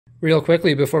Real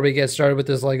quickly, before we get started with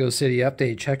this LEGO City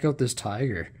update, check out this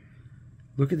tiger.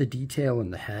 Look at the detail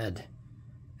in the head.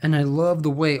 And I love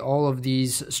the way all of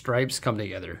these stripes come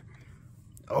together.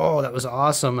 Oh, that was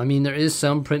awesome. I mean, there is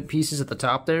some print pieces at the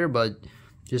top there, but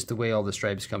just the way all the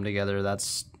stripes come together,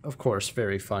 that's, of course,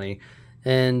 very funny.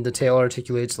 And the tail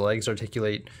articulates, the legs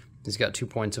articulate. He's got 2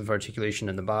 points of articulation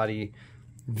in the body.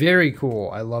 Very cool.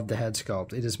 I love the head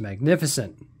sculpt. It is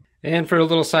magnificent. And for a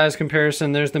little size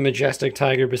comparison, there's the majestic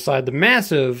tiger beside the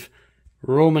massive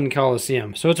Roman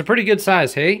Colosseum. So it's a pretty good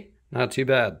size, hey? Not too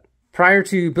bad. Prior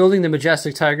to building the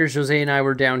majestic tiger, Jose and I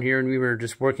were down here and we were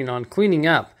just working on cleaning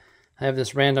up. I have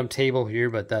this random table here,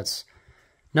 but that's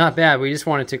not bad. We just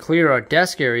wanted to clear our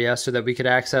desk area so that we could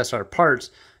access our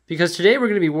parts, because today we're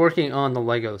going to be working on the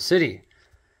LEGO City.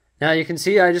 Now you can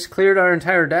see I just cleared our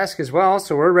entire desk as well,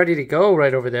 so we're ready to go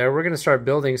right over there. We're going to start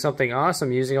building something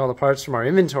awesome using all the parts from our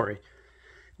inventory.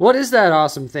 What is that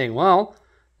awesome thing? Well,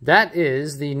 that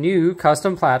is the new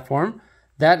custom platform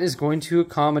that is going to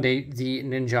accommodate the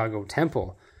Ninjago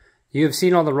temple. You have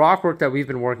seen all the rock work that we've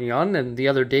been working on, and the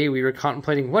other day we were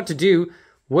contemplating what to do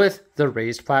with the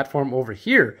raised platform over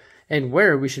here and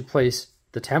where we should place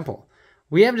the temple.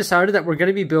 We have decided that we're going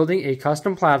to be building a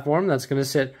custom platform that's going to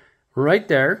sit right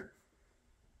there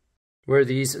where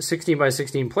these 16 by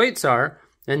 16 plates are,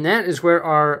 and that is where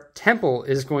our temple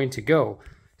is going to go.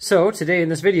 So today in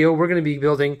this video, we're going to be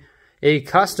building a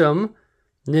custom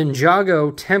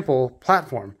Ninjago temple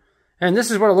platform. And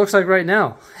this is what it looks like right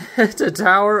now. It's a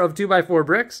tower of 2x4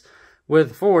 bricks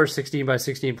with 4 16 by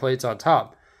 16 plates on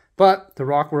top. But the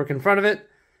rock work in front of it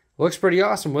looks pretty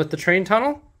awesome with the train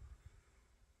tunnel.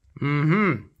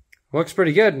 Looks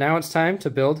pretty good. Now it's time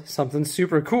to build something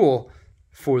super cool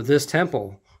for this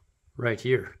temple right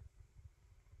here.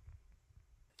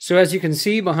 So as you can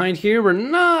see behind here, we're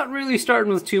not really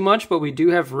starting with too much, but we do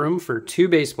have room for 2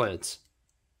 base plates.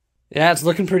 Yeah, it's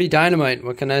looking pretty dynamite.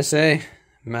 What can I say?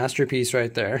 Masterpiece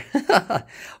right there.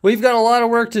 We've got a lot of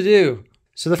work to do.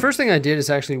 So the first thing I did is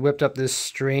actually whipped up this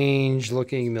strange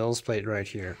looking mills plate right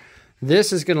here.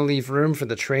 This is going to leave room for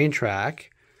the train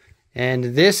track, and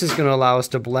this is going to allow us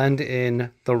to blend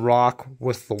in the rock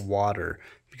with the water,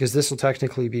 because this will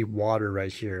technically be water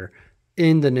right here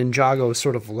in the Ninjago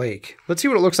sort of lake. Let's see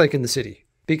what it looks like in the city.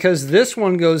 Because this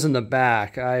one goes in the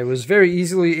back, I was very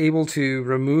easily able to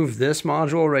remove this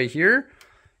module right here,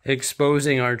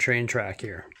 exposing our train track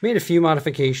here. Made a few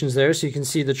modifications there so you can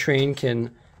see the train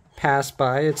can pass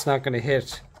by. It's not going to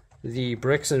hit the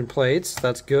bricks and plates.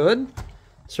 That's good.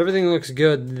 So everything looks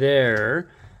good there.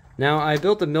 Now I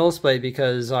built the mills plate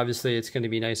because obviously it's going to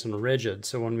be nice and rigid.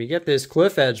 So when we get this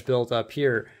cliff edge built up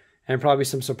here and probably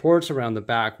some supports around the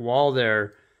back wall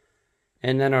there,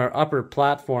 and then our upper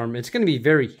platform, it's going to be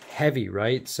very heavy,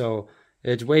 right? So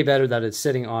it's way better that it's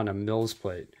sitting on a mills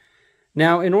plate.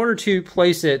 Now, in order to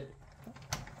place it,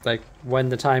 like when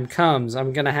the time comes,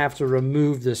 I'm going to have to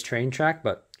remove this train track,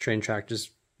 but train track,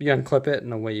 just you unclip it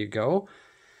and away you go.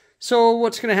 So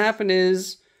what's going to happen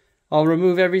is I'll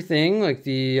remove everything, like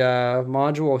the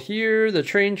module here, the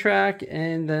train track,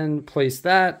 and then place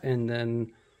that, and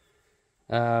then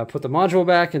put the module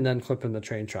back, and then clip in the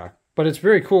train track. But it's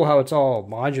very cool how it's all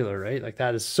modular, right? Like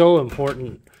that is so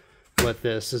important with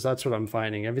this, is that's what I'm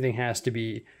finding. Everything has to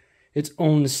be its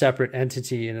own separate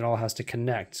entity, and it all has to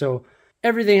connect. So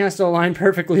everything has to align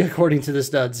perfectly according to the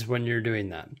studs when you're doing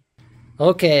that.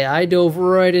 Okay, I dove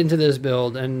right into this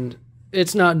build, and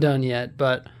it's not done yet,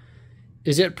 but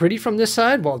is it pretty from this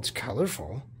side? Well, it's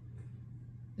colorful.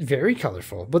 Very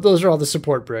colorful. But those are all the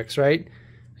support bricks, right?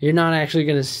 You're not actually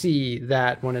going to see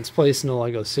that when it's placed in the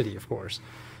LEGO City, of course.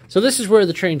 So this is where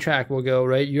the train track will go,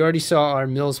 right? You already saw our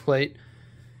mills plate.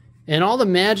 And all the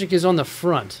magic is on the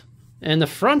front. And the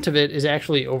front of it is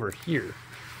actually over here.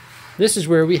 This is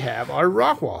where we have our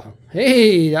rock wall.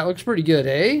 Hey, that looks pretty good,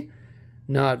 eh?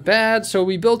 Not bad. So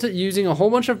we built it using a whole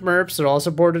bunch of MERPs. They're all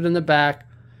supported in the back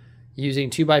using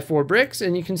 2x4 bricks.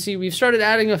 And you can see we've started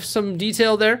adding some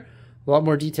detail there. A lot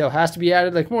more detail has to be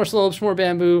added, like more slopes, more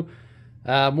bamboo,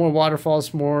 more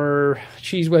waterfalls, more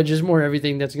cheese wedges, more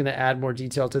everything that's going to add more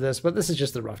detail to this. But this is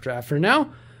just the rough draft for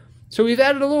now. So we've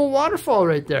added a little waterfall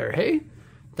right there. Hey,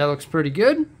 that looks pretty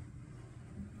good.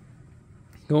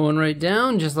 Going right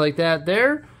down just like that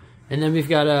there. And then we've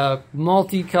got a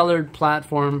multicolored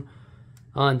platform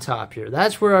on top here.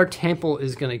 That's where our temple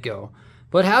is going to go.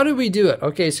 But how did we do it?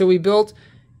 Okay, so we built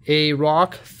a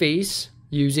rock face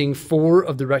using 4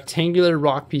 of the rectangular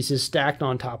rock pieces stacked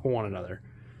on top of one another.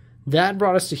 That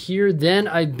brought us to here. Then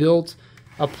I built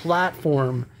a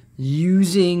platform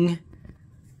using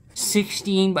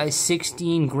 16 by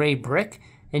 16 gray brick.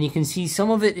 And you can see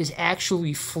some of it is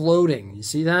actually floating. You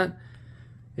see that?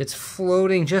 It's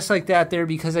floating just like that there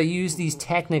because I use these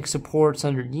Technic supports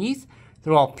underneath.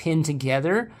 They're all pinned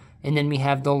together. And then we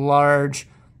have the large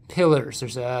pillars.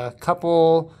 There's a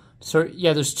couple,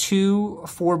 there's 2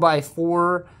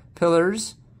 4x4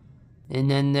 pillars. And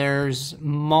then there's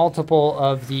multiple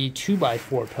of the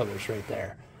 2x4 pillars right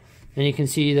there. And you can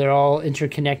see they're all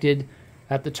interconnected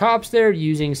at the tops there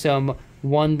using some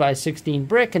 1x16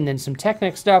 brick and then some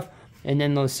Technic stuff. And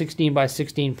then those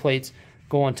 16x16 plates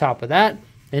go on top of that.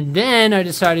 And then I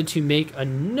decided to make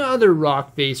another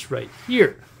rock base right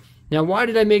here. Now, why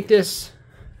did I make this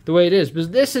the way it is?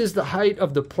 Because this is the height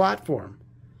of the platform.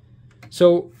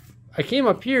 So I came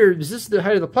up here because this is the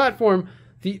height of the platform.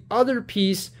 The other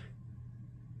piece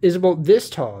is about this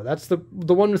tall. That's the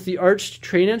one with the arched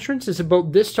train entrance is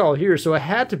about this tall here. So I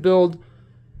had to build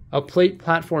a plate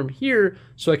platform here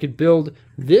so I could build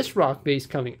this rock base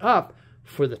coming up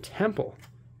for the temple,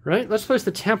 right? Let's place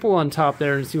the temple on top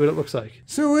there and see what it looks like.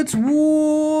 So it's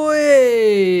way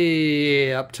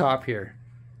up top here.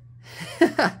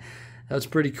 That's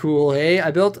pretty cool, hey? I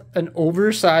built an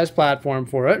oversized platform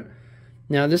for it.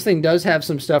 Now this thing does have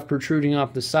some stuff protruding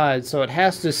off the side, so it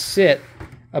has to sit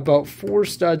about 4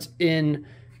 studs in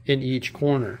each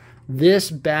corner. This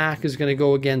back is going to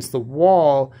go against the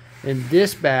wall, and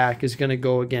this back is going to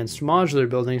go against modular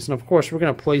buildings. And of course, we're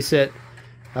going to place it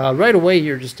right away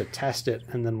here just to test it,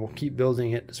 and then we'll keep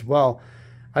building it as well.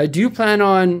 I do plan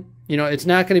on, it's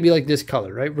not going to be like this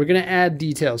color, right? We're going to add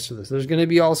details to this. There's going to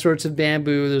be all sorts of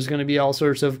bamboo. There's going to be all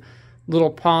sorts of little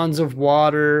ponds of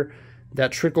water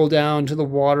that trickle down to the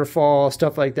waterfall,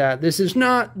 stuff like that. This is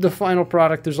not the final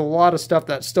product. There's a lot of stuff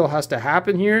that still has to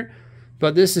happen here,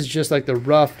 but this is just like the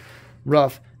rough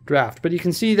draft. But you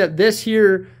can see that this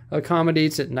here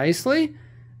accommodates it nicely,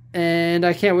 and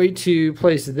I can't wait to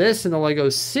place this in the Lego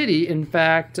City. In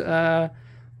fact,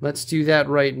 let's do that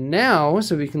right now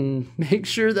so we can make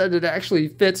sure that it actually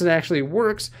fits and actually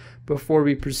works before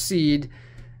we proceed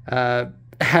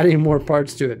adding more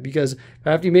parts to it. Because if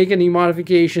I have to make any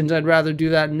modifications, I'd rather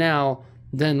do that now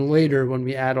than later when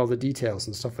we add all the details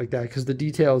and stuff like that, because the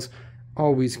details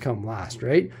always come last,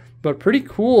 right? But pretty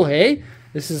cool, hey?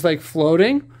 This is like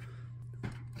floating,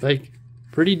 like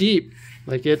pretty deep.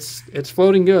 Like it's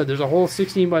floating good. There's a whole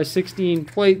 16x16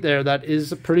 plate there that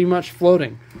is pretty much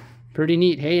floating. Pretty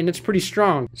neat, hey? And it's pretty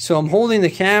strong. So I'm holding the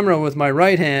camera with my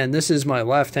right hand. This is my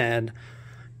left hand.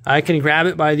 I can grab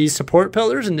it by these support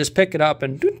pillars and just pick it up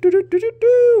and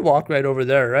walk right over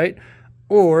there, right?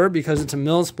 Or, because it's a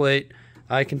Mills plate,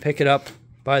 I can pick it up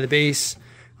by the base.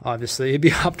 Obviously, it'd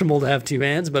be optimal to have 2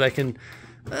 hands, but I can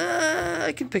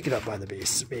pick it up by the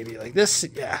base, maybe like this,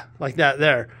 yeah, like that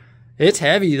there. It's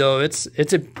heavy though. It's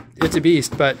a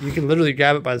beast, but you can literally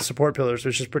grab it by the support pillars,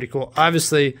 which is pretty cool.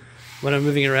 Obviously, when I'm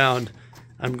moving around,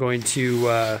 I'm going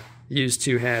to use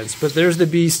 2 hands. But there's the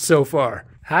beast so far.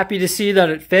 Happy to see that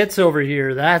it fits over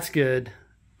here. That's good.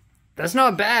 That's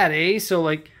not bad, eh? So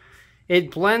like, it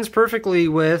blends perfectly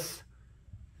with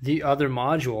the other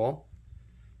module.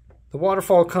 The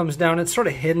waterfall comes down. It's sort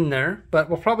of hidden there, but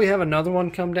we'll probably have another one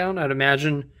come down. I'd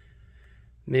imagine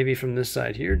maybe from this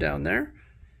side here down there.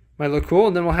 Might look cool.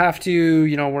 And then we'll have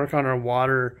to, work on our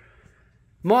water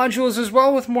modules as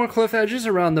well with more cliff edges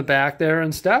around the back there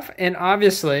and stuff. And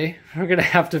obviously, we're going to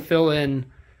have to fill in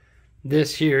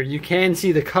this here. You can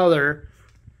see the color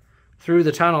through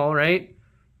the tunnel, right?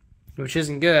 Which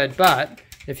isn't good, but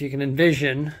if you can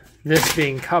envision this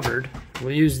being covered, we'll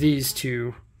use these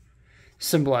to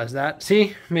symbolize that.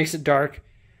 See? Makes it dark.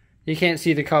 You can't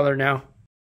see the color now.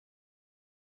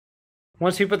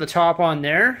 Once we put the top on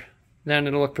there, then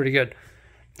it'll look pretty good.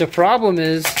 The problem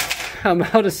is I'm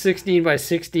out of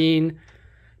 16x16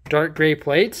 dark gray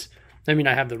plates. I mean,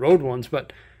 I have the road ones,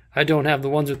 but I don't have the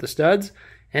ones with the studs,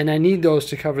 and I need those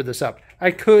to cover this up.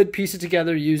 I could piece it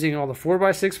together using all the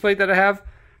 4x6 plate that I have,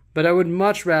 but I would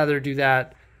much rather do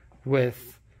that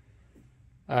with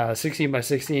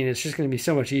 16x16. It's just going to be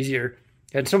so much easier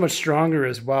and so much stronger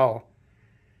as well.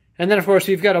 And then, of course,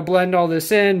 we've got to blend all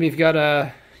this in. We've got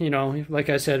to, like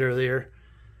I said earlier,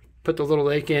 put the little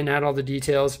lake in, add all the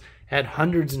details, add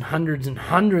hundreds and hundreds and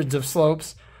hundreds of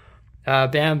slopes,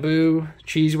 bamboo,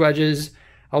 cheese wedges,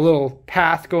 a little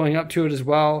path going up to it as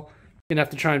well. Gonna have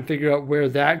to try and figure out where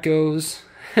that goes.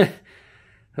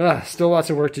 Still lots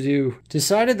of work to do.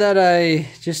 Decided that I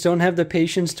just don't have the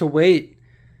patience to wait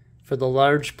for the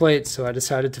large plates, so I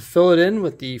decided to fill it in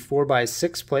with the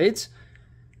 4x6 plates.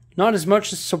 Not as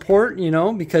much support,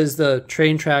 because the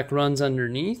train track runs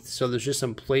underneath, so there's just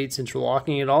some plates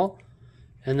interlocking it all.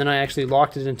 And then I actually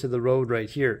locked it into the road right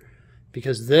here,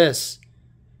 because this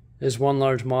is one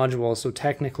large module, so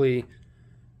technically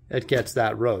it gets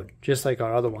that road, just like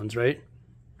our other ones, right?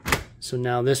 So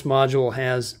now this module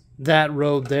has that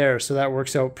road there, so that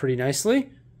works out pretty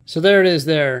nicely. So there it is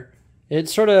there. It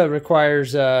sort of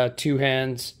requires 2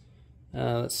 hands.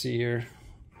 Let's see here.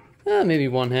 Maybe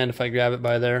 1 hand if I grab it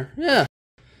by there. Yeah,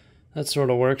 that sort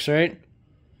of works, right?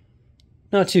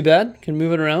 Not too bad. Can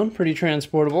move it around. Pretty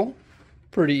transportable.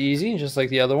 Pretty easy, just like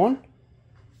the other one.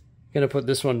 Gonna put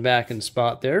this one back in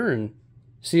spot there and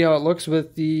see how it looks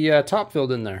with the top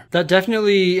filled in there. That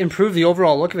definitely improved the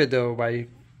overall look of it though by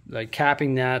like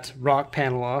capping that rock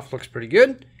panel off. Looks pretty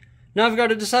good. Now I've got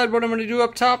to decide what I'm going to do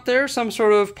up top there. Some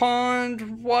sort of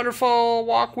pond, waterfall,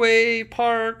 walkway,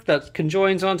 park that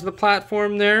conjoins onto the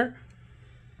platform there.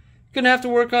 Gonna have to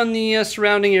work on the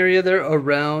surrounding area there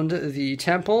around the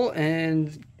temple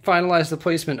and finalize the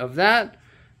placement of that.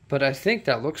 But I think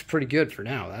that looks pretty good for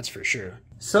now, that's for sure.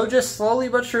 So just slowly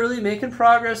but surely making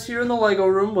progress here in the Lego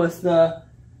room with the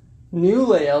new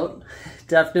layout.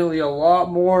 Definitely a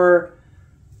lot more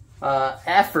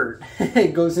effort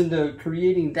goes into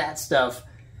creating that stuff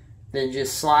than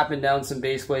just slapping down some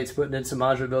base plates, putting in some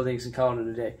modular buildings and calling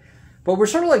it a day. But we're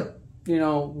sort of like, you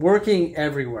know, working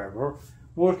everywhere. We're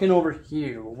working over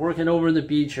here, we're working over in the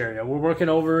beach area, we're working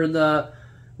over in the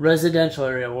residential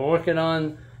area, we're working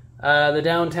on the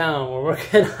downtown, we're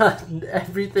working on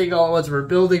everything all at once. We're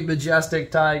building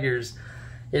majestic tigers,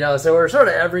 you know, so we're sort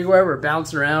of everywhere. We're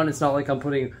bouncing around. It's not like I'm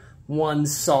putting one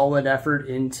solid effort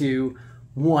into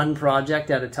one project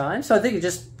at a time. So I think it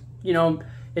just, you know,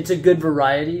 it's a good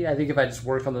variety. I think if I just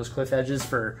work on those cliff edges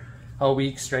for a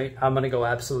week straight, I'm going to go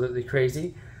absolutely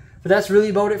crazy. But that's really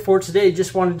about it for today.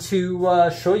 Just wanted to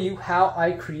show you how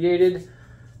I created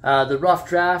the rough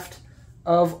draft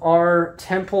of our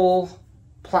temple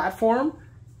platform.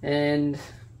 And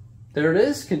there it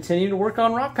is. Continue to work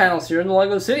on rock panels here in the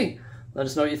Lego City. Let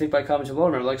us know what you think by commenting below.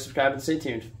 Remember, like, subscribe, and stay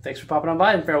tuned. Thanks for popping on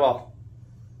by, and farewell.